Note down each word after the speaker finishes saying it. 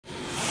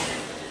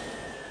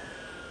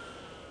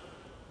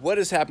What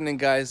is happening,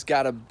 guys?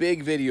 Got a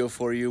big video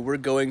for you. We're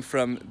going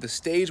from the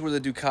stage where the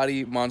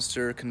Ducati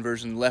Monster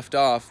conversion left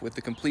off with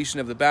the completion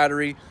of the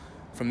battery,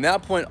 from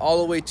that point all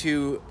the way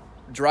to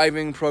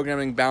driving,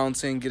 programming,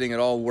 balancing, getting it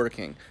all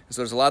working. And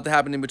so there's a lot that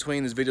happened in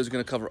between. This video is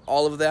going to cover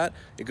all of that.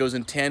 It goes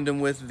in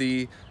tandem with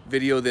the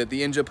video that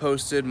the Ninja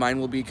posted. Mine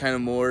will be kind of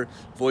more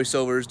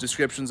voiceovers,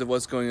 descriptions of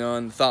what's going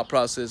on, thought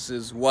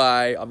processes,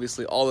 why,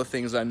 obviously all the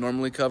things I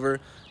normally cover.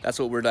 That's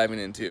what we're diving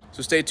into.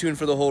 So stay tuned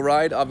for the whole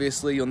ride.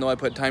 Obviously, you'll know I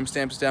put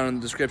timestamps down in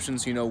the description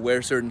so you know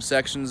where certain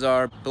sections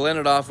are. But end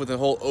it off with a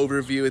whole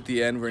overview at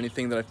the end for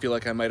anything that I feel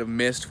like I might have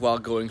missed while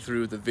going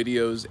through the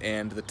videos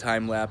and the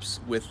time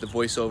lapse with the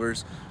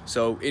voiceovers.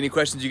 So any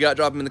questions you got,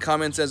 drop them in the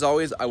comments. As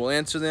always, I will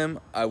answer them.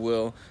 I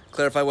will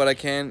clarify what I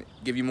can,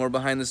 give you more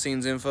behind the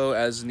scenes info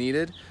as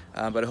needed.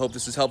 But I hope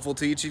this is helpful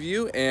to each of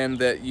you and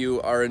that you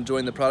are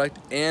enjoying the product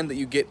and that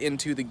you get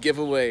into the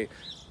giveaway.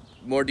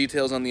 More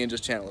details on the Ninja's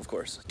channel, of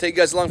course. Take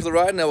you guys along for the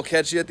ride, and I will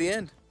catch you at the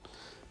end.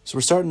 So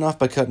we're starting off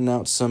by cutting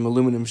out some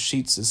aluminum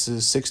sheets. This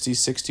is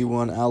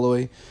 6061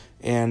 alloy,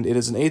 and it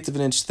is 1/8 of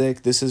an inch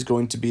thick. This is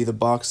going to be the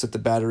box that the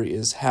battery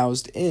is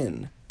housed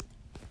in.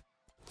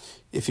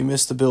 If you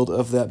missed the build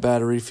of that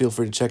battery, feel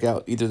free to check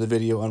out either the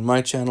video on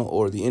my channel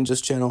or the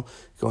Ninja's channel.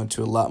 Go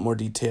into a lot more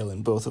detail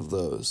in both of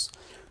those.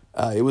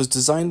 It was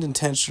designed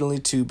intentionally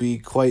to be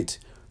quite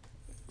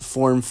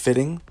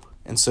form-fitting,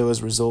 and so as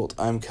a result,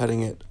 I'm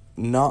cutting it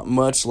not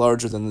much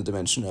larger than the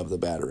dimension of the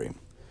battery.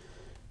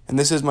 And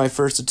this is my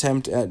first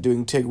attempt at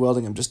doing TIG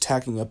welding. I'm just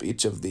tacking up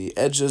each of the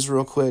edges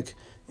real quick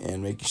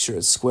and making sure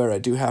it's square. I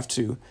do have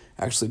to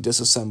actually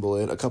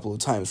disassemble it a couple of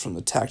times from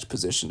the tacked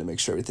position to make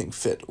sure everything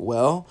fit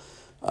well.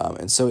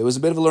 And so it was a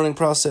bit of a learning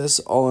process.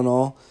 All in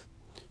all,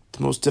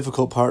 the most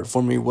difficult part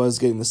for me was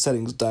getting the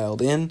settings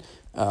dialed in.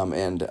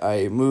 And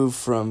I moved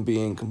from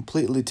being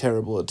completely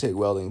terrible at TIG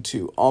welding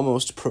to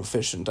almost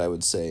proficient, I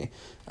would say,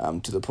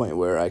 to the point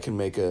where I can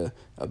make a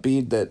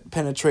bead that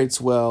penetrates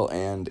well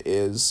and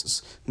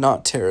is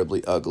not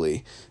terribly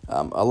ugly.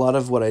 A lot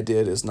of what I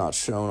did is not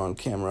shown on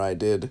camera. I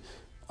did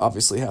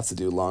obviously have to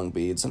do long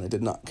beads, and I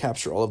did not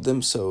capture all of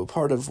them, so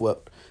part of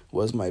what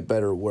was my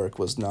better work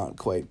was not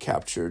quite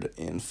captured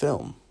in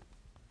film.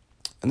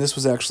 And this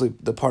was actually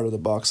the part of the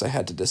box I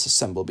had to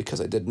disassemble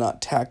because I did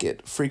not tack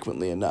it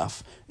frequently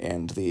enough,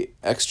 and the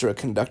extra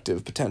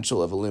conductive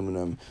potential of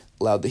aluminum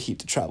allowed the heat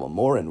to travel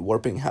more, and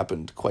warping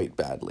happened quite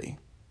badly.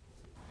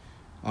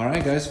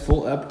 Alright guys,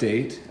 full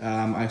update.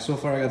 So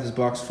far I got this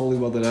box fully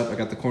welded up. I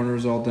got the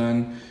corners all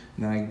done,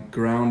 and then I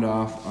ground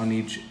off on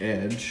each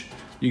edge.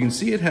 You can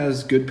see it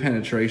has good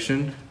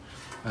penetration.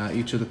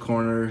 Each of the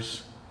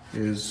corners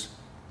is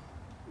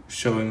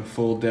showing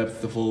full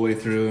depth the full way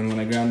through, and when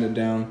I ground it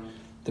down,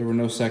 there were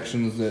no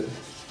sections that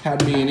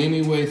had me in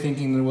any way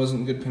thinking there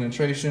wasn't good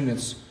penetration.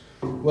 It's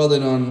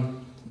welded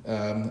on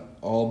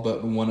all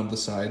but one of the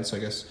sides, so I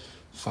guess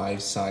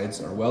 5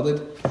 sides are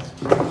welded.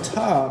 The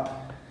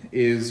top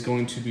is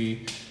going to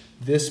be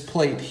this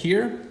plate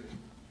here.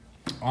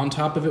 On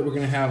top of it, we're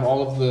going to have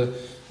all of the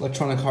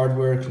electronic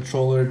hardware,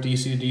 controller,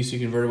 DC to DC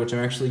converter, which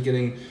I'm actually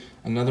getting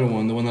another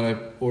one. The one that I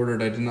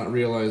ordered, I did not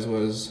realize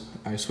was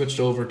I switched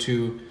over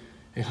to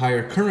a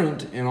higher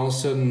current, and all of a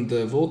sudden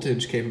the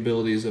voltage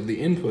capabilities of the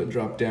input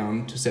dropped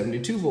down to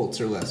 72 volts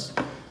or less.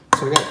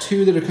 So I got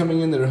 2 that are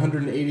coming in that are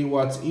 180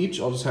 watts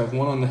each. I'll just have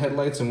one on the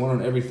headlights and one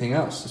on everything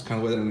else. That's kind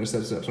of the way that I'm going to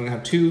set this up. So I'm going to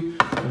have 2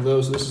 of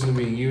those. So this isn't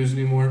being used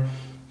anymore,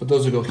 but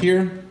those will go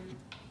here.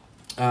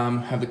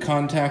 Have the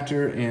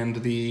contactor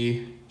and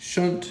the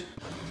shunt.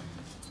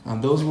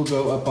 Those will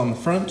go up on the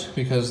front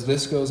because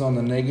this goes on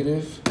the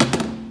negative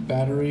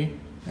battery,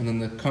 and then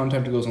the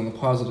contactor goes on the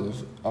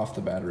positive off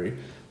the battery.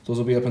 Those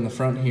will be up in the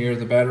front here.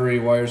 The battery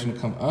wire's gonna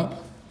come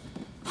up.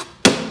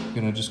 I'm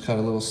gonna just cut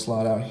a little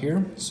slot out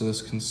here so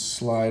this can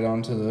slide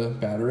onto the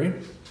battery.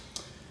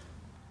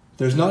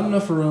 There's not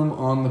enough room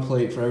on the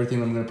plate for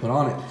everything I'm gonna put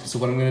on it. So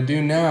what I'm gonna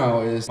do now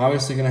is I'm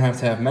obviously gonna have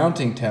to have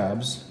mounting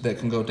tabs that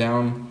can go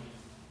down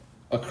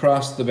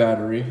across the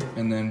battery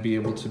and then be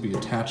able to be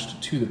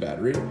attached to the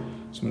battery.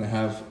 So I'm gonna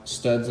have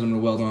studs that I'm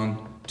gonna weld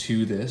on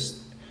to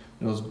this.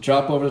 It'll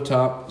drop over the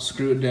top,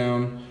 screw it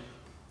down.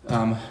 But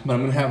I'm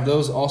going to have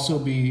those also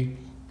be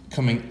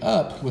coming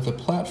up with a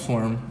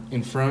platform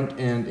in front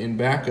and in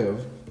back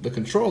of the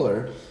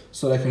controller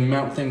so that I can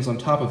mount things on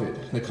top of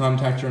it. The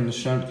contactor and the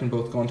shunt can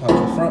both go on top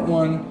of the front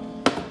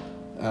one,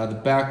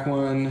 the back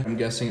one. I'm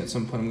guessing at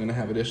some point I'm going to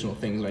have additional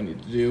things that I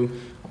need to do.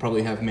 I'll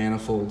probably have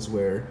manifolds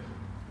where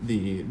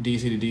the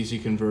DC to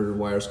DC converter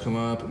wires come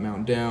up and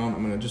mount down.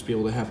 I'm going to just be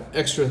able to have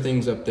extra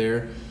things up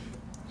there.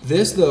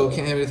 This, though,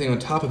 can't have anything on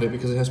top of it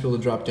because it has to be able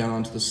to drop down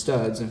onto the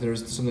studs. If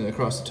there's something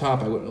across the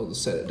top, I wouldn't be able to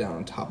set it down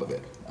on top of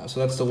it.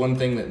 So that's the one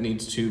thing that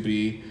needs to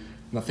be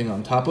nothing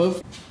on top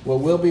of.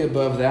 What will be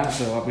above that,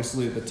 though,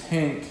 obviously the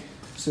tank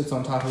sits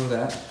on top of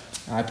that.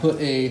 I put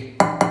a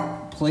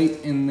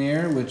plate in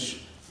there,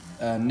 which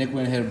Nick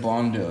went ahead and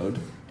Bondoed,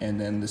 and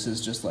then this is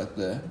just like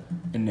the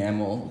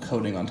enamel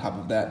coating on top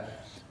of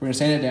that. We're gonna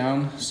sand it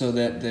down so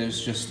that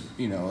there's just,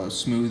 you know, a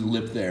smooth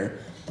lip there.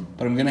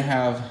 But I'm gonna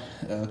have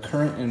a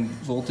current and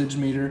voltage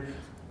meter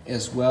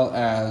as well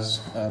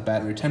as a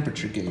battery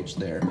temperature gauge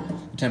there.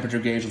 The temperature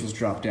gauge will just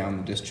drop down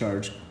the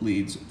discharge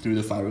leads through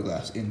the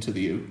fiberglass into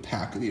the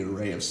pack, the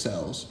array of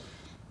cells.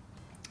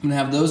 I'm gonna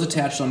have those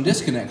attached on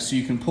disconnects so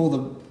you can pull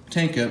the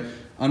tank up,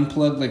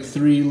 unplug like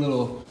 3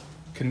 little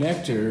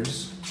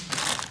connectors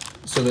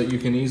so that you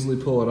can easily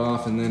pull it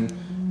off, and then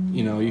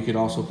you could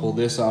also pull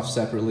this off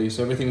separately.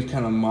 So everything's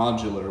kind of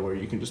modular where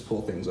you can just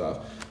pull things off.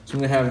 So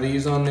I'm gonna have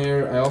these on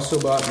there. I also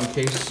bought, in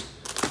case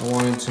I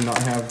wanted to not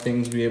have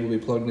things be able to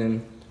be plugged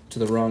in to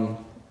the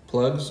wrong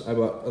plugs, I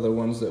bought other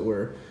ones that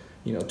were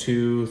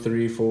 2,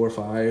 3, 4,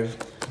 5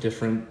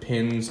 different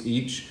pins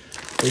each.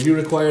 They do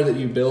require that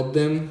you build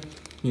them,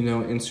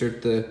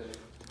 insert the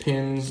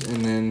pins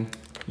and then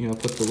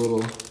put the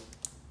little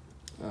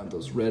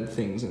those red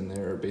things in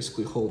there,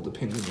 basically hold the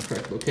pins in the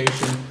correct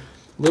location.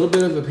 A little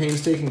bit of a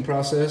painstaking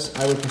process.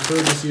 I would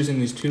prefer just using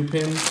these 2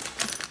 pins.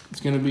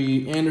 It's going to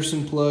be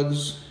Anderson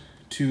plugs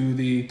to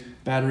the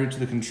battery to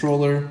the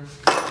controller,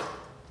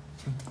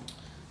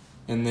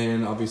 and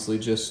then obviously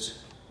just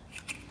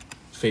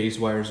phase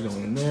wires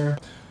going in there.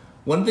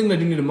 One thing that I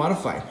do need to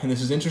modify, and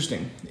this is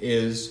interesting,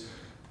 is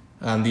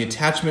the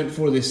attachment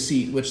for this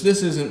seat, which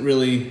this isn't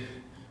really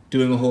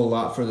doing a whole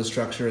lot for the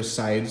structure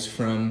aside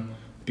from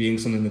being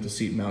something that the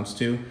seat mounts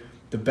to.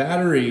 The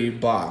battery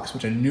box,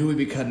 which I knew would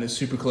be cutting it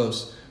super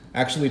close,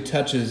 actually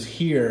touches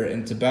here,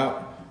 and it's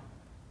about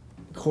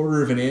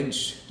 1/4 of an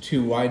inch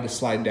too wide to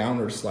slide down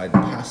or to slide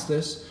past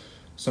this.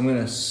 So I'm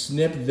gonna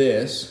snip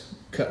this,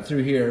 cut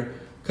through here,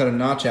 cut a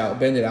notch out,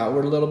 bend it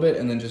outward a little bit,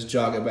 and then just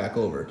jog it back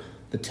over.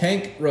 The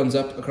tank runs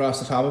up across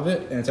the top of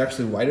it, and it's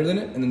actually wider than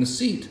it, and then the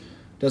seat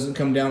doesn't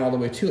come down all the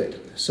way to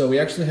it. So we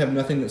actually have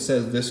nothing that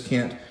says this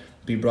can't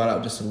be brought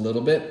out just a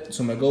little bit.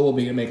 So my goal will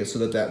be to make it so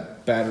that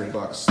that battery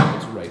box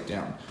slides right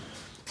down.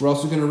 We're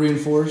also gonna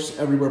reinforce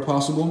everywhere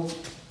possible.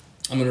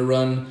 I'm gonna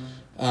run,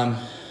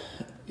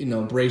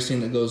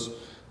 bracing that goes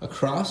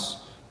across.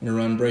 I'm gonna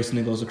run bracing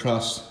that goes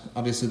across.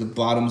 Obviously the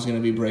bottom's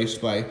gonna be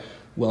braced by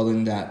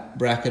welding that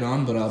bracket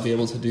on, but I'll be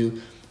able to do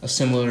a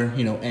similar,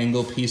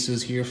 angle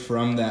pieces here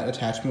from that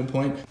attachment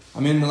point.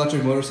 I'm in the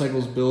Electric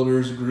Motorcycles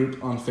Builders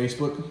group on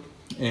Facebook,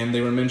 and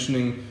they were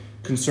mentioning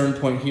concern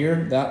point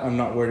here. That I'm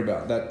not worried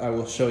about. That I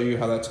will show you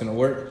how that's gonna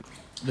work.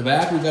 The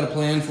back, we've got a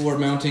plan for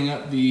mounting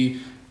up the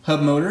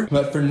hub motor,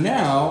 but for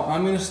now,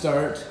 I'm gonna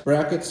start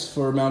brackets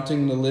for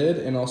mounting the lid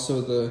and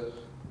also the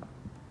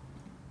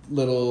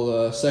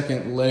little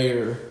second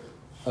layer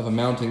of a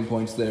mounting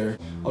points there.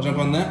 I'll jump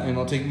on that and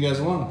I'll take you guys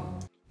along.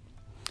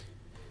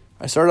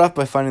 I started off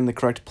by finding the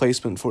correct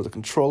placement for the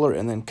controller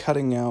and then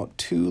cutting out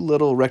 2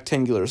 little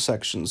rectangular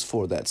sections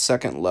for that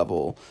second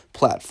level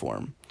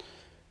platform.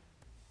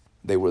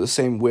 They were the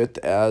same width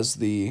as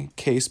the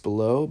case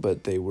below,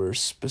 but they were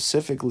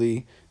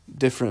specifically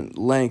different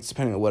lengths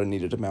depending on what I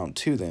needed to mount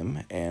to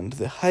them, and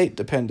the height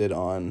depended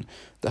on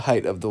the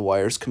height of the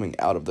wires coming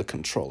out of the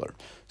controller.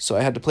 So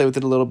I had to play with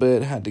it a little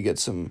bit, had to get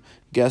some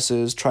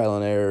guesses, trial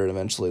and error, and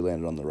eventually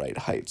landed on the right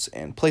heights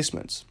and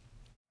placements.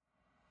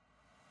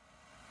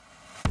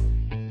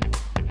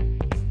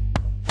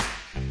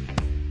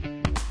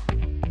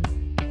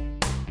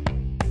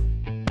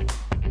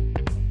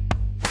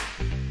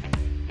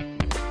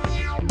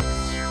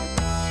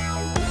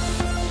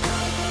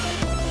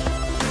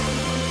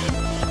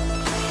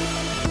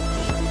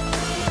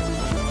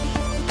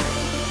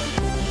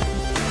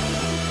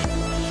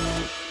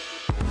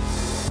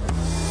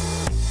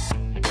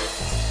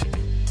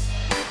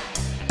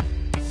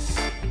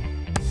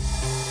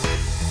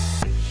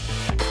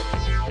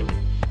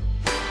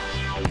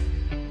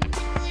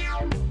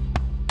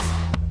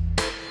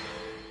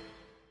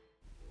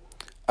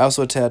 I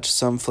also attached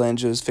some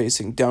flanges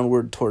facing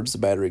downward towards the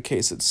battery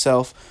case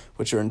itself,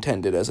 which are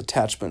intended as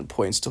attachment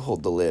points to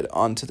hold the lid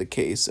onto the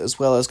case, as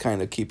well as kind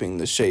of keeping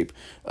the shape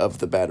of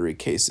the battery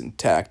case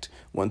intact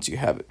once you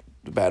have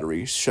the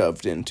battery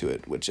shoved into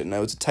it, which I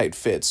know it's a tight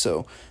fit,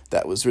 so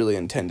that was really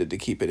intended to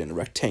keep it in a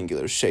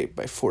rectangular shape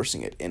by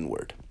forcing it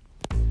inward.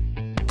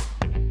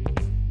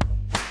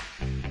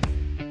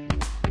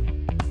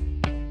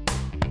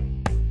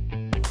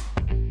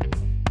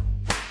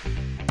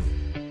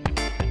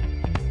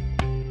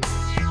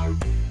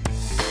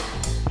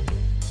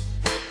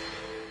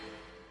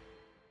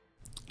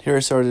 Here I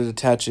started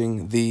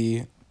attaching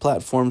the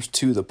platforms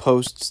to the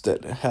posts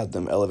that had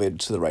them elevated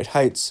to the right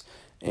heights,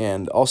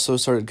 and also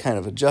started kind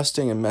of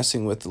adjusting and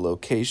messing with the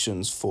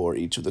locations for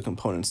each of the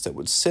components that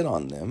would sit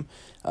on them.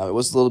 It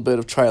was a little bit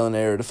of trial and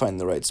error to find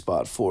the right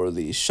spot for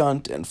the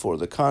shunt and for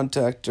the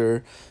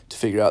contactor, to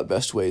figure out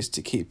best ways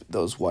to keep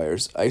those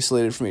wires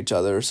isolated from each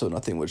other so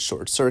nothing would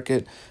short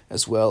circuit,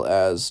 as well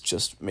as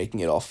just making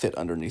it all fit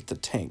underneath the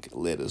tank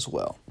lid as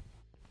well.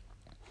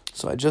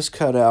 So I just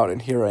cut out,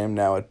 and here I am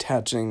now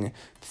attaching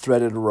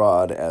threaded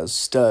rod as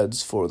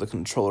studs for the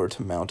controller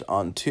to mount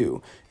onto.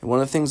 And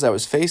one of the things I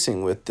was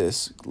facing with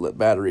this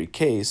battery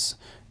case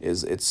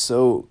is it's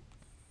so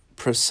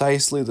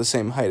precisely the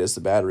same height as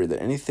the battery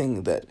that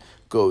anything that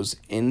goes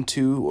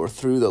into or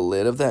through the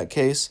lid of that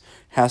case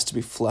has to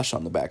be flush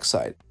on the back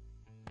side.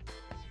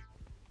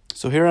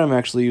 So here I'm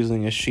actually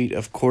using a sheet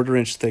of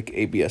 1/4-inch thick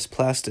ABS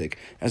plastic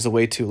as a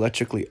way to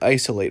electrically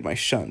isolate my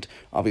shunt.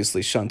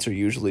 Obviously shunts are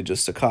usually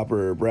just a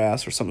copper or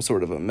brass or some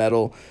sort of a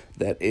metal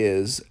that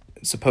is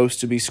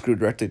supposed to be screwed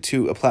directly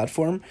to a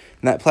platform,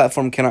 and that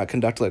platform cannot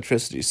conduct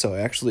electricity, so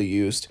I actually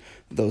used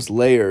those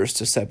layers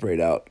to separate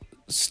out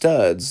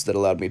studs that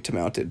allowed me to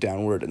mount it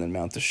downward and then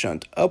mount the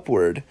shunt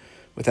upward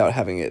without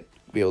having it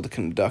be able to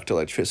conduct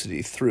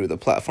electricity through the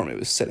platform it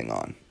was sitting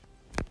on.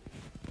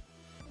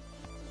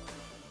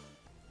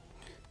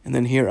 And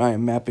then here I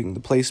am mapping the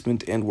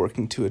placement and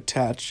working to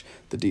attach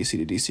the DC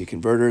to DC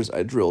converters.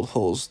 I drilled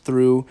holes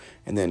through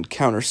and then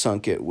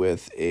countersunk it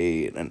with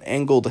an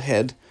angled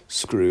head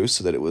screw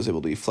so that it was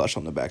able to be flush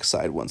on the back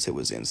side once it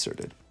was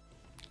inserted.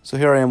 So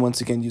here I am once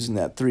again using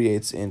that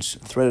 3/8-inch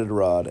threaded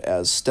rod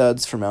as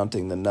studs for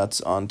mounting the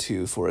nuts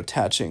onto for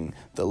attaching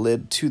the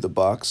lid to the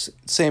box.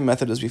 Same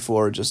method as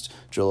before, just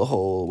drill a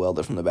hole, weld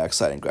it from the back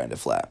side, and grind it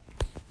flat.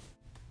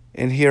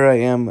 And here I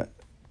am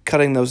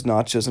cutting those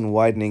notches and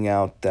widening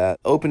out that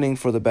opening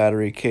for the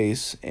battery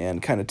case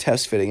and kind of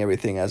test fitting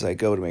everything as I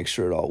go to make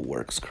sure it all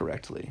works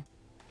correctly.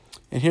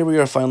 And here we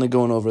are finally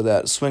going over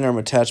that swingarm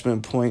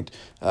attachment point.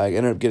 I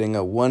ended up getting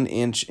a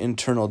 1-inch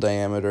internal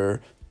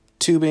diameter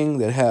tubing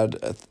that had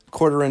a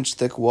 1/4-inch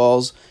thick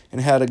walls and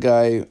had a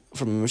guy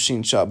from a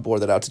machine shop bore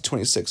that out to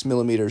 26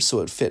 millimeters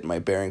so it fit my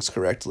bearings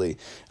correctly.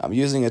 I'm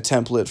using a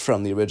template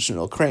from the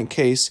original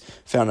crankcase,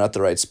 found out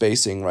the right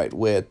spacing, right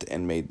width,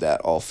 and made that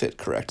all fit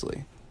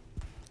correctly.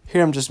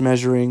 Here I'm just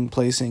measuring,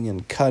 placing,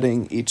 and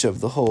cutting each of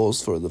the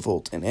holes for the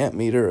volt and amp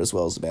meter as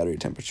well as the battery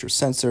temperature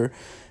sensor,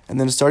 and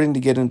then starting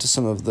to get into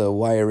some of the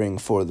wiring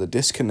for the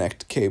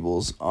disconnect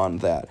cables on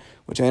that,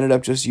 which I ended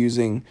up just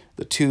using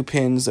the 2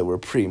 pins that were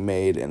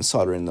pre-made and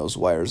soldering those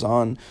wires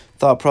on.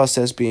 Thought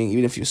process being,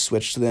 even if you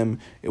switched them,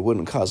 it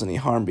wouldn't cause any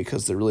harm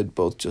because they're really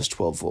both just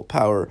 12-volt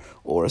power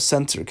or a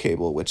sensor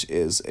cable, which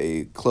is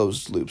a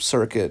closed-loop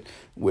circuit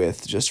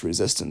with just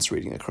resistance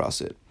reading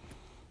across it.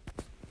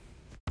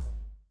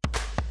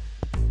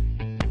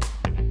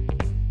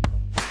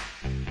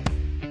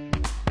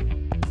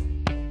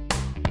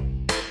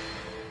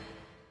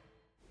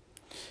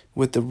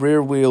 With the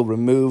rear wheel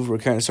removed, we're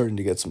kind of starting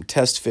to get some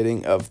test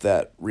fitting of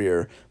that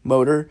rear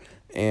motor,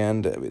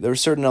 and there were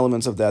certain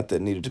elements of that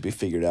that needed to be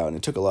figured out, and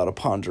it took a lot of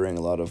pondering,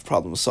 a lot of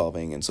problem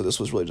solving, and so this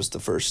was really just the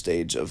first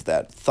stage of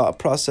that thought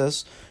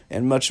process,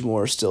 and much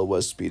more still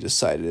was to be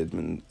decided,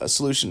 and a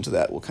solution to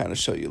that we'll kind of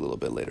show you a little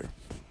bit later.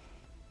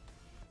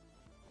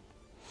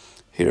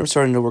 Here I'm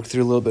starting to work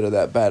through a little bit of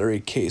that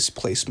battery case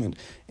placement,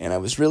 and I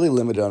was really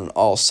limited on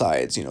all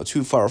sides,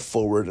 too far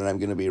forward and I'm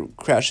going to be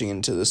crashing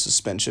into the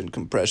suspension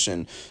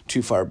compression,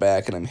 too far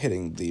back and I'm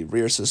hitting the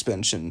rear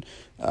suspension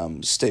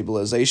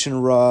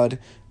stabilization rod,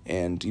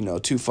 and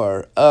too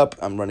far up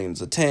I'm running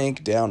into the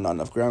tank, down not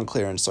enough ground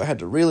clearance, so I had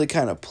to really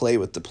kind of play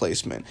with the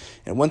placement.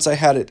 And once I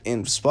had it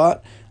in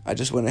spot, I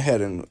just went ahead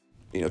and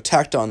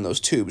tacked on those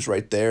tubes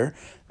right there,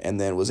 and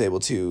then was able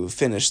to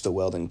finish the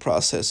welding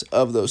process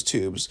of those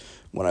tubes.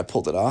 When I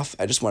pulled it off,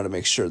 I just wanted to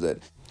make sure that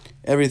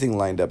everything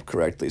lined up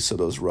correctly so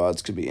those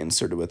rods could be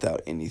inserted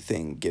without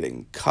anything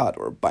getting caught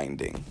or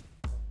binding.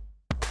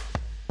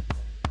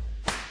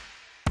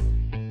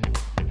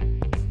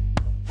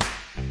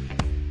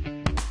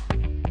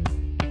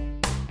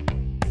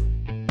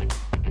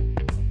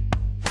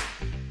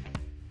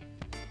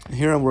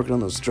 Here I'm working on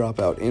those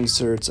dropout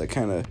inserts. I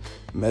kind of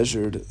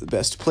measured the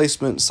best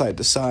placement side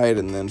to side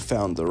and then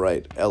found the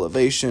right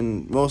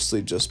elevation,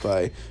 mostly just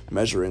by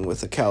measuring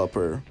with a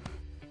caliper.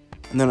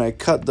 And then I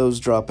cut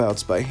those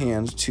dropouts by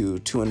hand to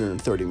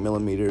 230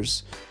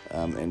 millimeters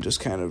and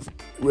just kind of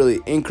really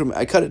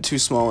I cut it too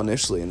small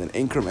initially and then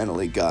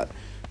incrementally got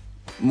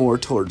more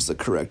towards the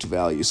correct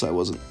value, so I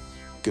wasn't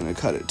going to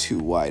cut it too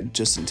wide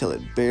just until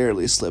it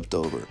barely slipped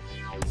over.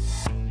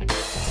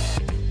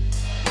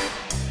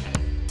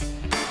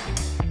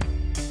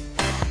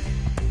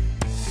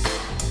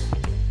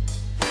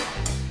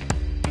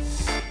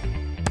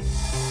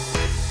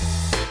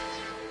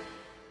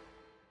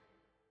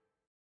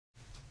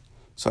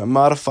 So I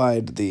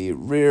modified the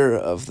rear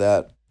of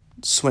that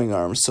swing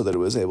arm so that it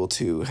was able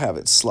to have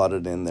it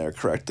slotted in there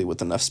correctly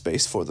with enough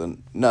space for the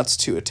nuts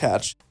to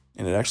attach,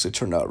 and it actually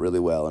turned out really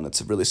well, and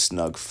it's a really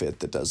snug fit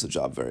that does the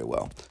job very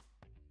well.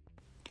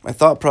 My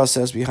thought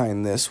process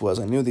behind this was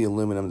I knew the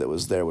aluminum that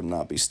was there would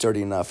not be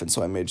sturdy enough, and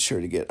so I made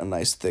sure to get a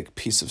nice thick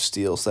piece of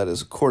steel, so that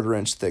is a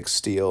 1/4-inch thick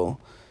steel,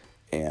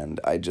 and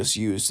I just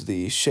used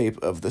the shape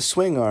of the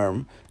swing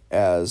arm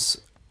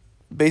as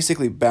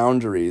basically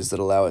boundaries that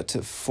allow it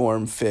to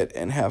form, fit,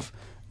 and have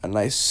a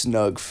nice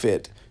snug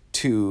fit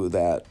to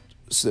that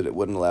so that it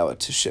wouldn't allow it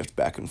to shift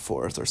back and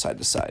forth or side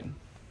to side.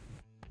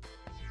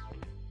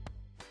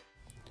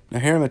 Now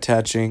here I'm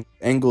attaching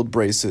angled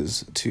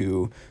braces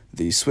to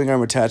the swing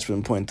arm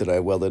attachment point that I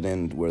welded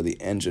in where the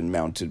engine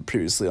mounted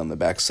previously on the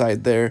back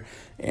side there,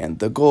 and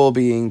the goal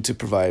being to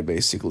provide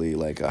basically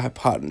like a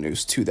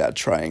hypotenuse to that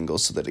triangle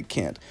so that it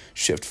can't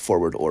shift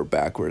forward or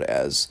backward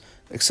as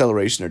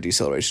acceleration or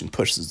deceleration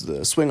pushes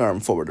the swing arm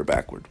forward or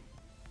backward.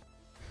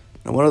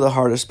 Now, one of the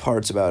hardest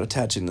parts about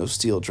attaching those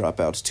steel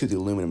dropouts to the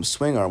aluminum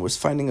swing arm was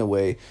finding a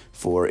way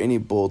for any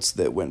bolts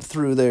that went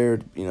through there,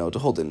 to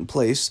hold it in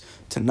place,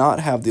 to not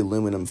have the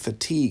aluminum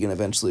fatigue and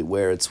eventually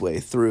wear its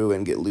way through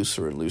and get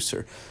looser and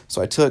looser.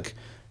 So I took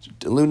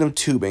aluminum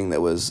tubing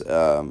that was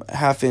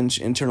half-inch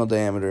internal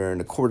diameter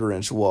and a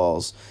quarter-inch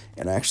walls,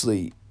 and I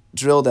actually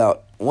drilled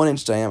out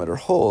 1-inch diameter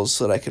holes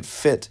so that I could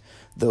fit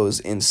those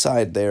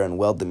inside there and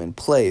weld them in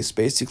place,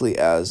 basically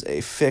as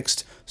a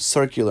fixed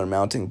circular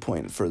mounting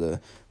point for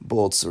the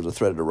bolts or the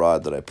threaded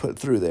rod that I put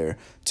through there,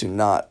 to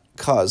not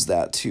cause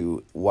that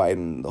to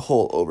widen the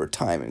hole over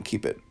time and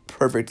keep it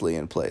perfectly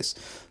in place.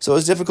 So it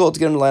was difficult to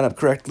get them to line up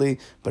correctly,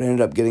 but I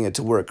ended up getting it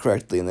to work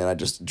correctly, and then I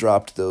just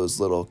dropped those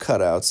little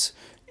cutouts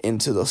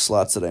into the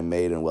slots that I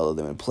made and welded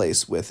them in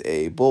place with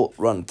a bolt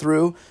run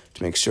through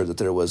to make sure that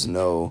there was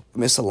no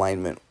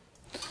misalignment.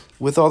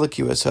 With all the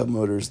QS hub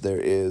motors,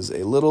 there is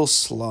a little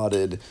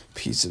slotted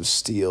piece of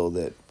steel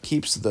that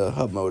keeps the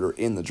hub motor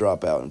in the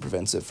dropout and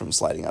prevents it from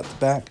sliding out the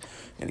back,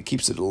 and it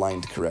keeps it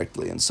aligned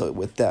correctly. And so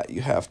with that,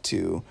 you have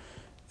to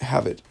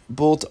have it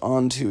bolt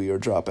onto your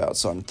dropout.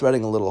 So I'm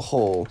threading a little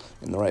hole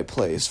in the right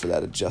place for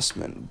that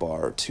adjustment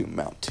bar to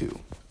mount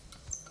to.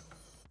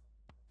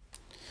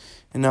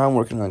 And now I'm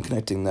working on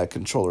connecting that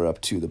controller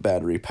up to the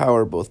battery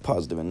power, both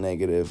positive and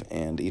negative,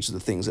 and each of the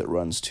things it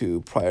runs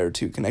to prior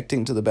to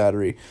connecting to the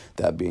battery,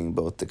 that being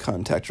both the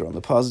contactor on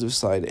the positive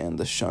side and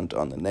the shunt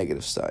on the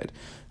negative side.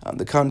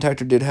 The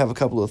contactor did have a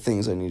couple of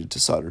things I needed to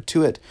solder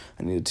to it.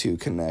 I needed to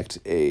connect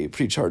a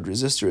pre-charged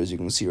resistor, as you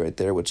can see right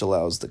there, which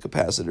allows the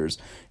capacitors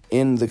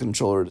in the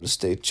controller to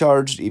stay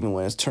charged even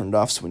when it's turned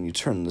off, so when you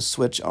turn the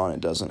switch on, it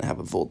doesn't have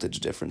a voltage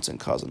difference and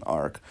cause an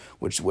arc,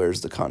 which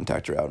wears the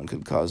contactor out and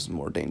could cause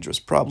more dangerous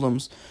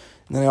problems.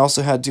 And then I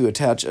also had to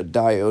attach a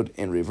diode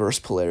in reverse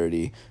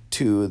polarity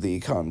to the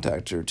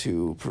contactor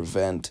to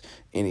prevent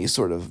any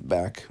sort of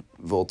back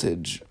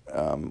voltage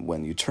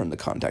when you turn the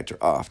contactor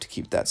off, to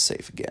keep that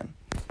safe again.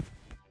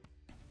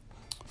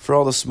 For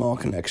all the small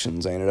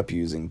connections, I ended up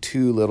using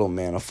 2 little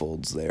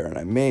manifolds there, and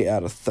I may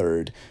add a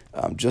third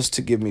just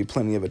to give me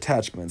plenty of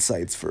attachment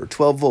sites for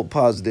 12-volt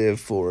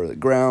positive for the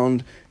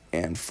ground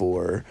and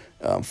for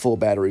full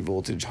battery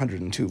voltage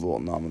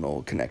 102-volt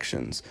nominal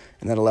connections.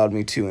 And that allowed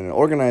me to, in an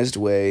organized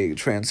way,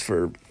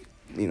 transfer,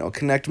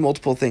 connect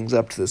multiple things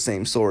up to the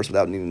same source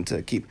without needing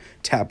to keep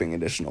tapping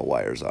additional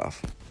wires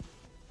off.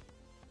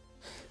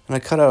 And I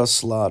cut out a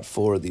slot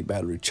for the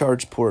battery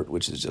charge port,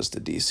 which is just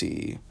a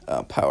DC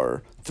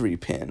power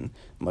 3-pin,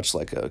 much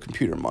like a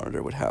computer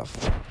monitor would have.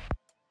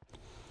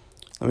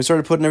 Then we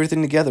started putting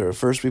everything together.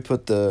 First we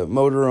put the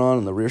motor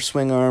on the rear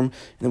swing arm, and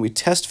then we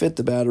test fit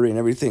the battery and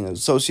everything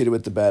associated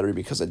with the battery,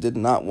 because I did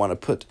not want to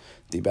put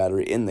the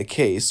battery in the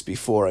case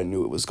before I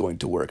knew it was going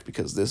to work,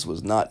 because this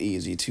was not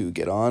easy to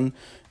get on,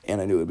 and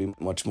I knew it would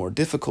be much more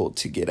difficult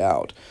to get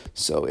out.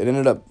 So it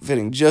ended up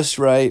fitting just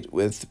right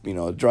with,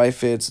 dry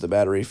fits. The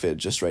battery fit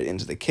just right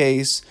into the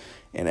case,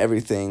 and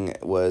everything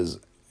was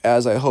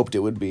as I hoped it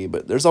would be,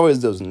 but there's always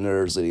those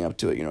nerves leading up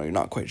to it. You're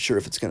not quite sure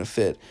if it's going to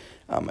fit.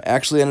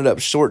 Actually ended up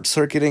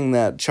short-circuiting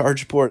that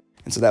charge port,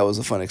 and so that was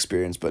a fun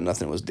experience, but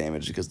nothing was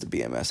damaged because the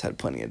BMS had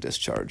plenty of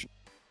discharge.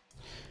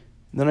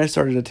 Then I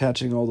started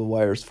attaching all the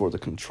wires for the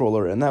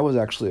controller, and that was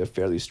actually a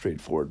fairly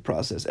straightforward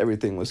process.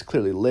 Everything was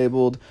clearly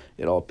labeled.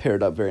 It all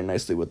paired up very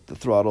nicely with the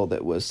throttle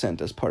that was sent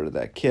as part of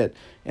that kit,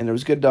 and there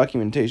was good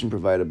documentation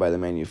provided by the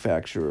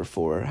manufacturer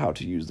for how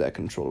to use that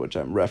controller, which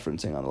I'm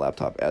referencing on the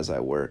laptop as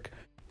I work.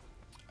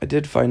 I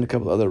did find a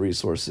couple other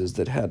resources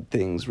that had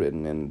things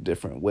written in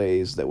different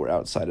ways that were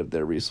outside of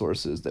their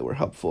resources that were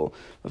helpful,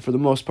 but for the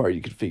most part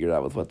you could figure it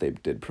out with what they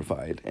did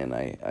provide, and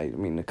I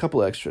mean a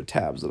couple extra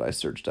tabs that I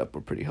searched up were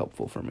pretty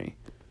helpful for me.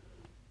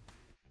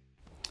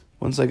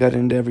 Once I got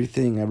into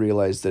everything, I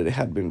realized that it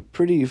had been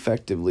pretty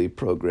effectively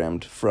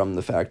programmed from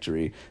the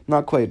factory,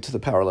 not quite to the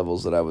power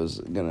levels that I was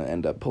going to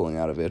end up pulling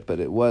out of it, but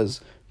it was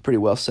pretty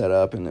well set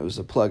up, and it was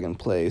a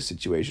plug-and-play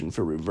situation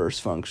for reverse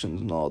functions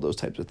and all those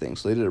types of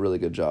things. So they did a really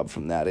good job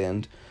from that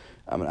end,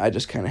 and I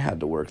just kind of had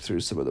to work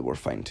through some of the more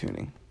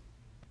fine-tuning.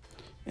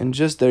 And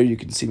just there you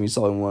can see me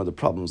solving one of the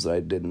problems that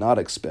I did not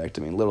expect.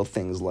 I mean, little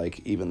things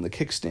like even the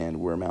kickstand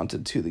were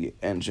mounted to the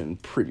engine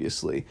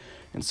previously,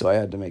 and so I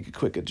had to make a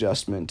quick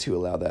adjustment to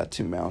allow that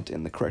to mount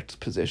in the correct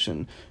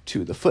position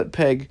to the foot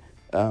peg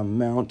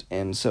mount,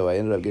 and so I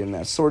ended up getting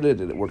that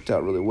sorted, and it worked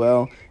out really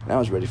well, and I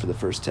was ready for the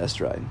first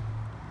test ride.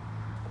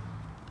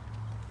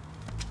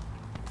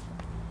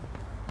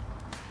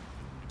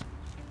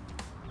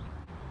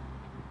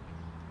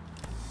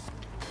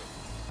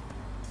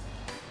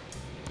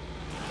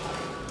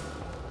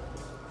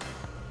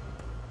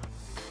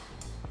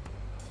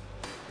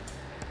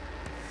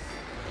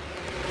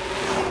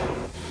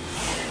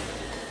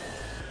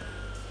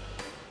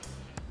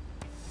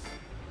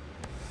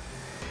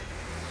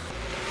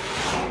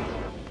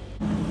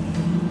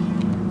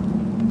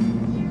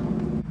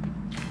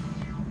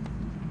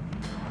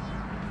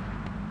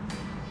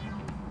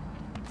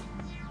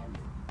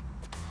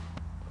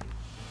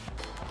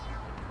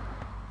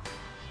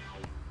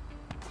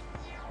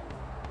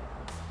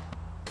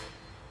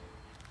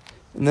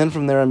 And then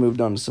from there I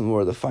moved on to some more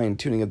of the fine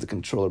tuning of the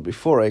controller.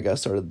 Before I got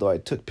started though, I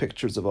took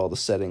pictures of all the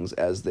settings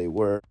as they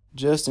were,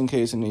 just in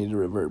case I needed to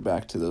revert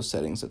back to those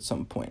settings at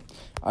some point.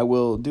 I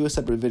will do a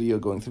separate video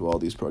going through all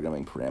these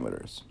programming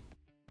parameters.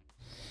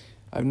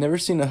 I've never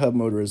seen a hub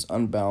motor as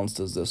unbalanced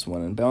as this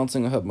one, and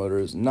balancing a hub motor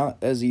is not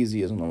as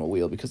easy as a normal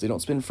wheel because they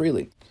don't spin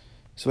freely.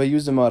 So I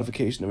used a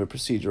modification of a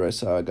procedure I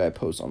saw a guy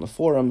post on the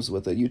forums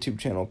with a YouTube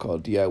channel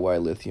called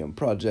DIY Lithium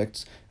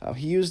Projects.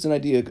 He used an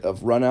idea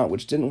of runout,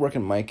 which didn't work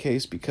in my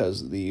case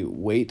because the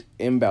weight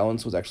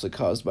imbalance was actually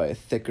caused by a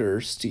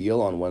thicker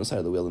steel on one side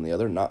of the wheel than the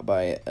other, not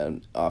by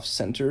an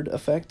off-centered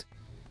effect.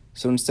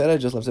 So instead I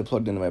just left it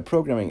plugged into my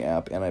programming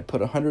app, and I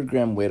put a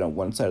 100-gram weight on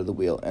one side of the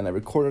wheel, and I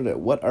recorded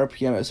at what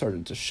RPM I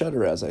started to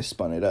shudder as I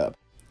spun it up.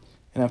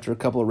 And after a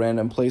couple of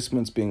random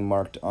placements being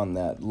marked on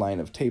that line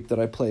of tape that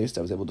I placed,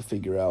 I was able to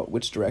figure out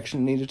which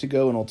direction it needed to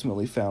go and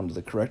ultimately found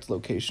the correct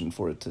location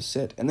for it to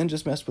sit, and then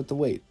just messed with the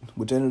weight,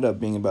 which ended up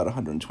being about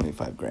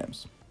 125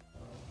 grams.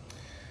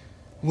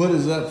 What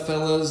is up,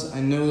 fellas? I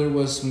know there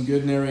was some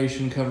good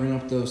narration covering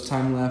up those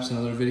time-lapse and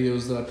other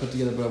videos that I put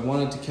together, but I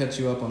wanted to catch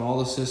you up on all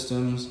the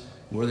systems,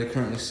 where they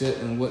currently sit,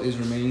 and what is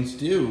remaining to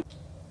do.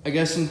 I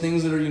guess some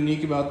things that are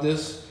unique about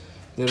this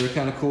that are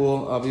kind of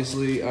cool.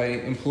 Obviously, I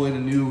employed a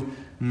new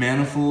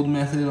manifold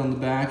method on the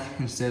back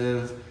instead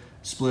of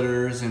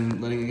splitters and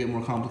letting it get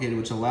more complicated,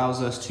 which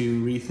allows us to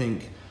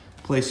rethink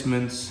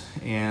placements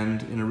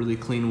and in a really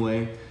clean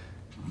way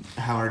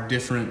how our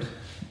different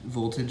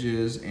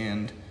voltages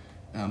and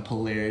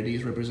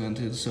polarities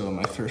represented. So in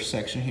my first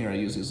section here, I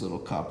use these little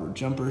copper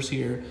jumpers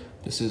here.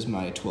 This is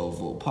my 12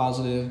 volt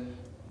positive.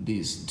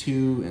 These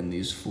two and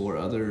these four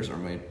others are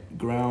my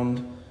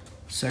ground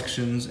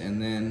sections,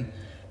 and then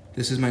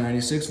this is my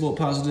 96 volt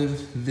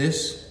positive.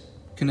 This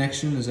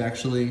connection is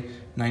actually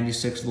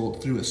 96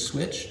 volt through a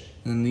switch,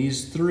 and then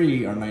these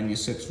three are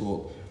 96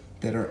 volt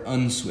that are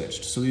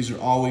unswitched. So these are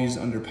always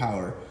under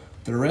power.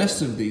 The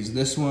rest of these,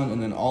 this one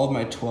and then all of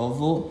my 12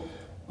 volt,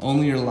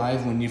 only are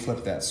live when you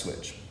flip that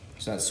switch.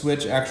 So that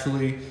switch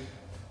actually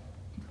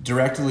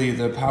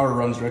the power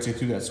runs directly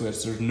through that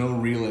switch. There's no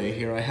relay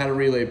here. I had a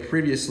relay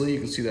previously. You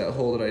can see that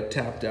hole that I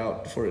tapped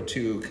out for it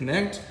to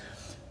connect,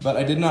 but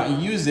I did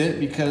not use it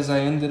because I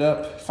ended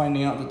up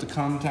finding out that the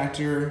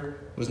contactor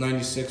was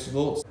 96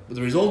 volts. But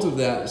the result of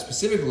that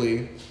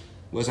specifically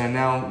was I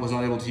now was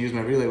not able to use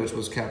my relay, which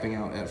was capping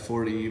out at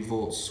 40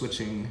 volts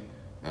switching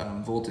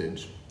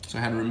voltage. So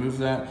I had to remove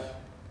that.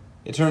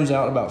 It turns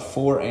out about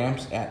 4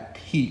 amps at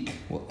peak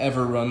will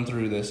ever run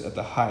through this at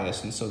the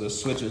highest, and so the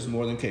switch is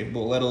more than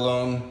capable, let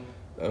alone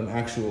an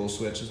actual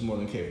switch is more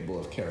than capable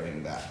of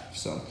carrying that.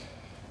 So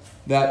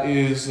that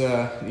is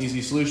an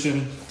easy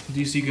solution.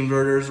 DC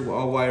converters were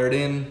all wired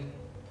in.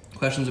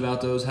 Questions about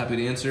those, happy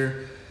to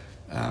answer.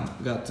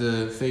 We got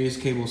the phase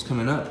cables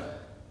coming up.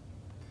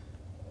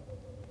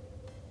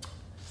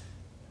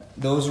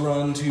 Those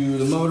run to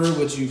the motor,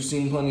 which you've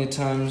seen plenty of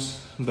times,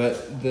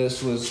 but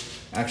this was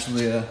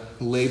actually a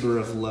labor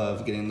of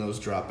love getting those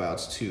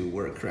dropouts to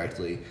work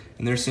correctly.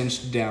 And they're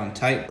cinched down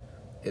tight.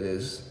 It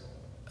is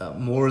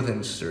more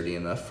than sturdy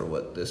enough for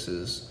what this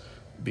is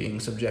being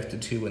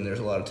subjected to when there's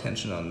a lot of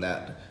tension on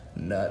that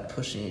nut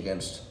pushing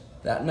against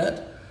that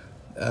nut.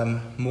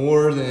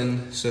 More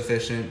than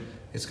sufficient.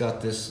 It's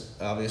got this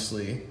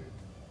obviously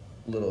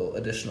little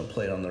additional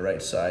plate on the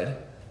right side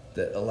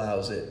that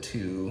allows it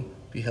to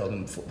be held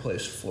in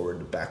place forward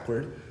to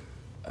backward.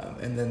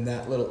 And then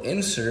that little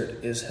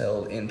insert is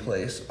held in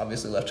place,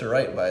 obviously left to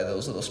right, by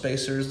those little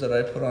spacers that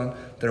I put on.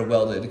 They're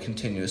welded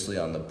continuously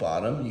on the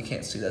bottom. You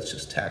can't see, that's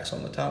just tacks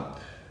on the top.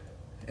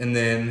 And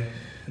then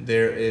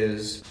there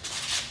is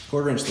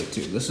 1/4-inch thick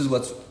tube. This is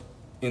what's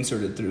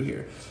inserted through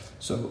here.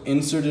 So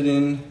inserted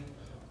in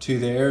to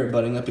there,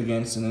 butting up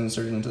against, and then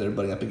inserted into there,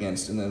 butting up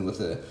against, and then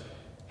with a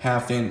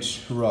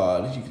 1/2-inch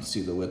rod, you can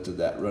see the width of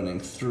that running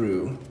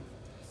through.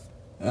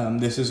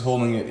 This is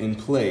holding it in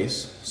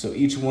place, so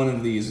each one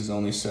of these is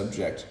only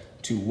subject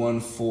to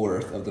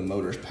 1/4 of the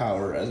motor's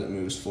power as it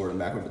moves forward and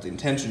backward, but the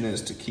intention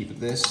is to keep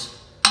this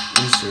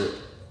insert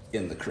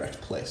in the correct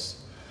place.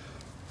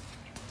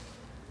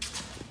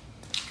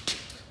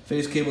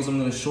 Phase cables I'm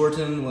going to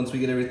shorten once we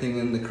get everything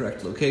in the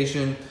correct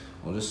location.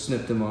 I'll just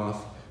snip them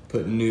off,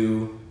 put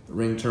new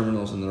ring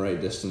terminals in the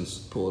right distance,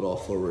 pull it all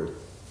forward,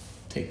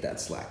 take that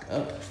slack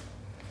up.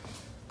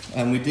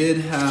 And we did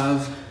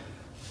have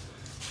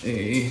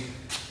a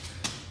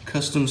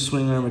custom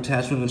swing arm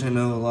attachment, which I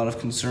know a lot of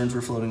concerns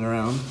were floating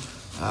around.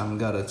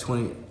 Got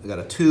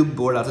a tube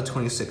bored out to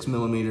 26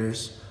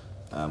 millimeters.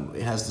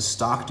 It has the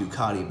stock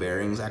Ducati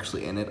bearings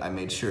actually in it. I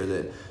made sure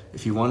that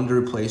if you wanted to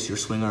replace your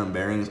swing arm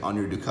bearings on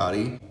your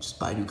Ducati, just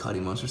buy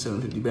Ducati Monster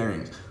 750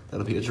 bearings.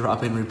 That'll be a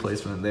drop-in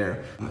replacement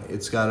there.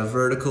 It's got a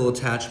vertical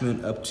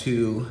attachment up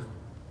to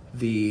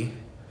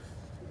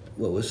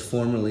what was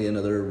formerly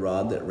another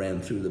rod that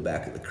ran through the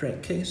back of the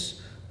crankcase.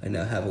 I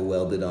now have a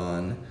welded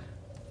on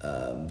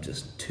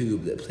just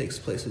tube that takes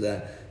place of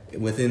that.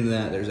 Within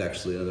that, there's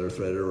actually another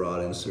threaded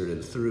rod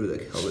inserted through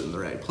that held it in the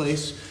right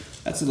place.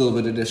 That's a little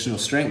bit additional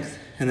strength.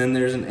 And then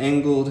there's an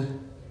angled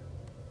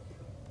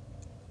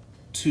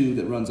tube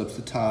that runs up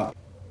the top.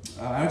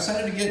 I'm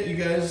excited to get you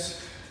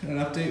guys an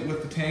update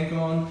with the tank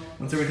on,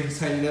 once everything's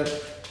tidied up.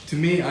 To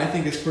me, I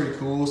think it's pretty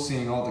cool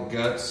seeing all the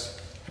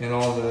guts and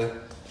all the,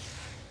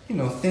 you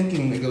know,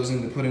 thinking that goes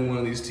into putting one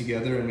of these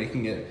together and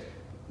making it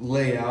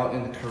lay out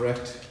in the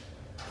correct,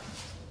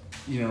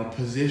 you know,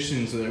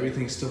 position so that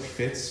everything still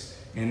fits.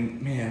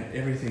 And man,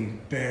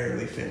 everything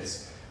barely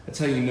fits. That's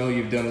how you know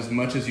you've done as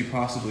much as you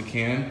possibly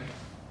can.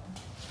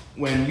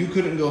 When you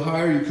couldn't go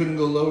higher, you couldn't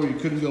go lower, you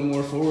couldn't go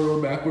more forward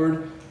or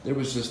backward, there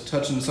was just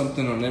touching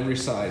something on every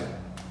side.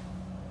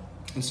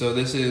 And so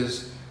this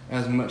is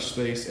as much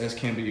space as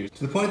can be used.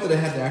 To the point that I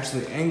had to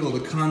actually angle the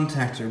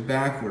contactor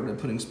backward by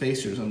putting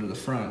spacers under the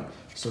front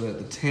so that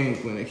the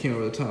tank, when it came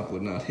over the top,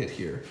 would not hit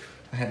here.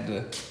 I had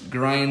to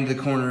grind the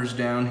corners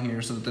down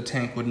here so that the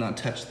tank would not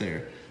touch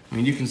there. I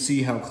mean, you can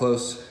see how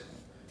close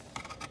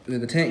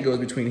the tank goes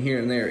between here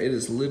and there. It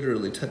is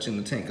literally touching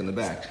the tank in the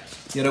back.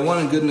 Yet I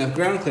wanted good enough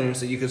ground clearance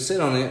that you could sit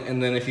on it,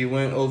 and then if you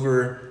went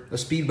over a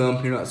speed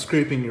bump, you're not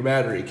scraping your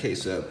battery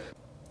case up.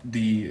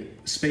 The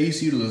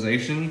space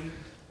utilization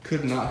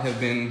could not have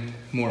been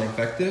more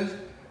effective,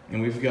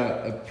 and we've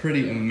got a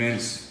pretty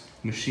immense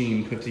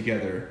machine put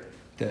together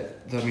that,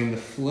 I mean, the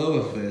flow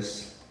of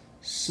this,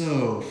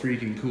 so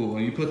freaking cool.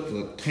 When you put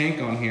the tank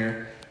on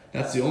here,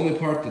 that's the only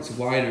part that's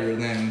wider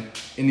than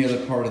any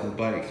other part of the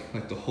bike,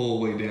 like the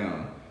whole way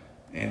down.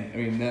 And I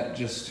mean, that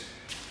just,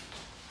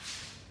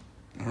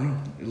 I don't know,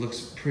 it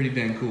looks pretty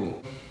dang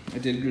cool. I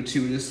did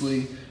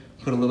gratuitously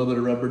put a little bit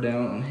of rubber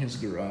down on his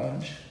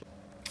garage.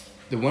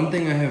 The one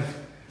thing I have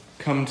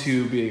come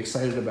to be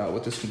excited about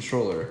with this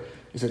controller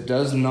is it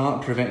does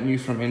not prevent you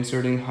from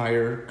inserting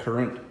higher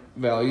current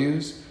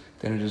values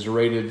than it is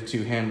rated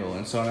to handle.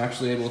 And so I'm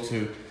actually able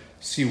to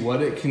see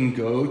what it can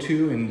go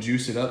to and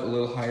juice it up a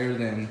little higher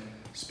than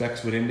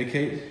specs would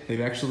indicate.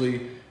 They've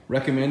actually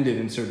recommended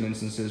in certain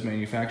instances,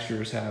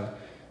 manufacturers have,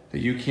 that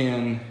you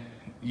can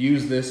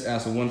use this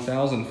as a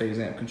 1000 phase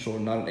amp controller,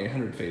 not an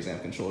 800 phase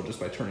amp controller, just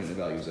by turning the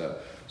values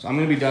up. So I'm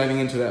gonna be diving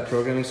into that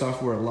programming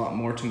software a lot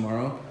more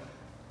tomorrow.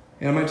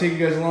 And I might take you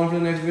guys along for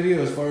the next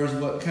video as far as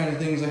what kind of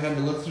things I had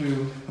to look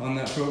through on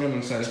that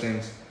programming side of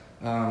things.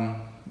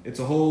 It's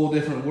a whole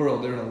different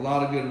world. There's a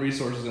lot of good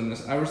resources in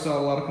this. I saw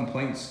a lot of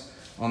complaints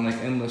on like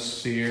Endless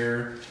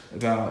Sphere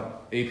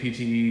about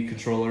APT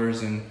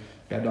controllers and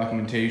bad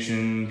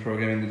documentation,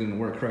 programming that didn't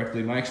work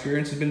correctly. My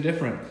experience has been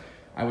different.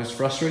 I was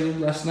frustrated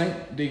last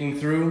night digging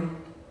through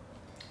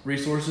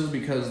resources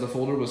because the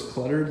folder was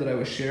cluttered that I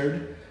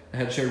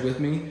had shared with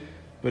me.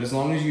 But as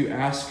long as you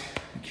ask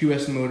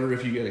QS Motor,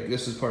 if you get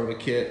this as part of a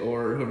kit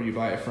or whoever you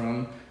buy it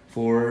from,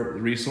 for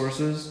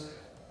resources,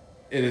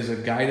 it is a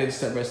guided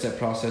step-by-step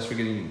process for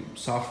getting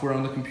software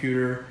on the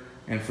computer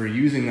and for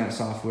using that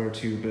software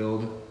to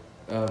build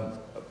a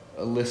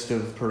list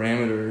of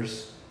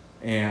parameters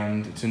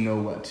and to know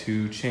what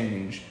to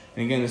change.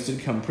 And again, this did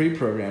come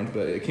pre-programmed,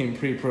 but it came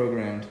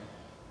pre-programmed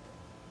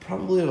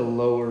probably at a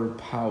lower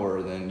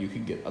power than you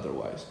could get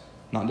otherwise.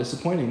 Not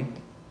disappointing,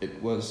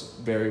 it was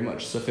very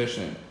much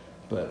sufficient,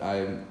 but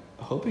I'm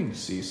hoping to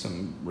see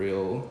some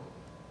real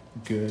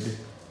good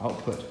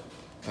output.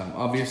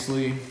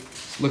 Obviously,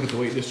 look at the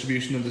weight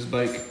distribution of this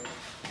bike.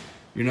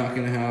 You're not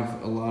gonna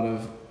have a lot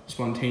of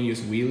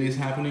spontaneous wheelies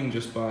happening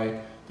just by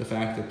the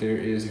fact that there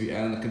is, if you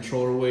add in the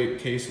controller weight,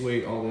 case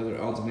weight, all the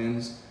other odds and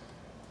ends,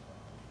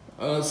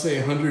 let's say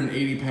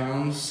 180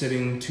 pounds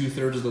sitting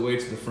 2/3 of the way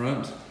to the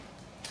front.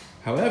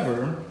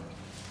 However,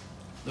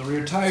 the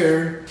rear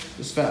tire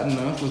is fat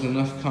enough with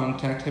enough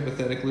contact,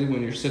 hypothetically,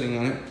 when you're sitting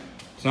on it,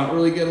 to not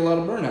really get a lot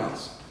of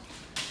burnouts.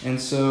 And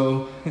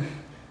so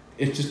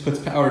it just puts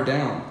power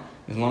down.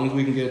 As long as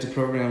we can get it to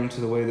program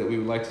to the way that we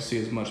would like to see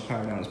as much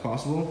power down as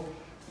possible,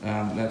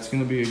 that's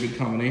gonna be a good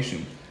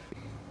combination.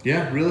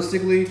 Yeah,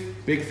 realistically,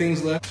 big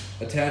things left.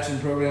 Attach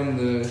and program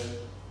the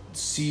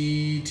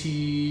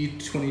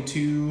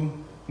CT22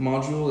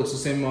 module. It's the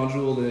same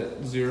module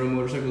that Zero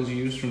motorcycles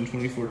used from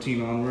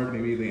 2014 onward.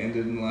 Maybe they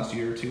ended in the last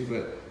year or two,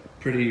 but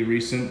pretty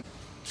recent.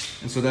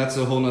 And so that's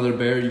a whole nother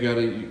bear. You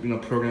gotta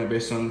program it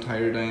based on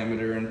tire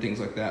diameter and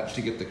things like that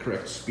to get the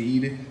correct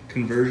speed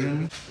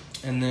conversion.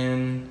 And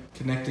then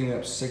connecting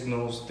up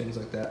signals, things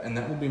like that. And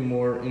that will be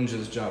more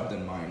Inja's job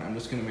than mine. I'm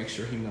just gonna make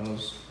sure he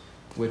knows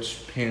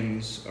which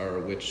pins are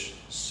which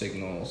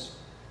signals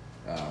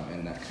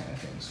and that kind of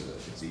thing, so that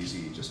it's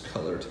easy, just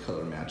color to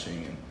color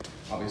matching. And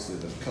obviously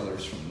the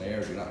colors from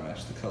there do not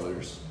match the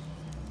colors,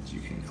 as you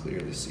can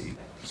clearly see.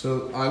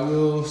 So I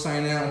will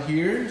sign out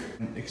here.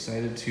 I'm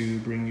excited to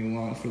bring you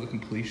along for the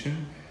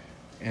completion.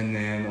 And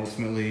then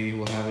ultimately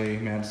we'll have a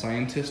mad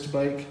scientist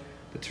bike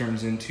that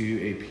turns into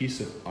a piece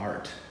of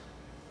art.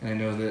 And I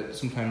know that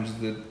sometimes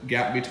the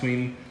gap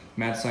between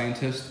mad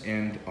scientist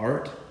and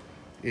art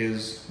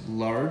is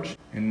large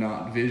and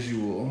not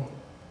visual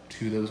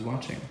to those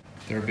watching.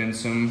 There have been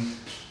some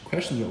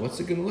questions about what's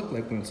it gonna look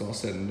like when it's all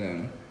said and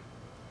done.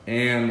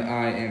 And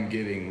I am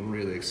getting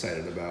really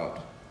excited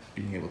about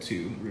being able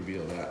to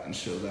reveal that and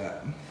show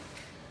that.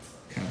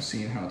 Kind of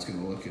seeing how it's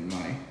gonna look in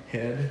my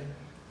head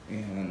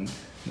and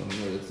knowing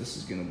where this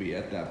is gonna be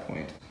at that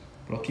point.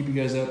 But I'll keep you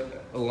guys up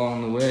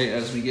along the way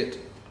as we get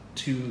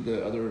to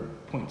the other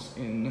points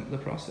in the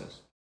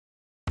process.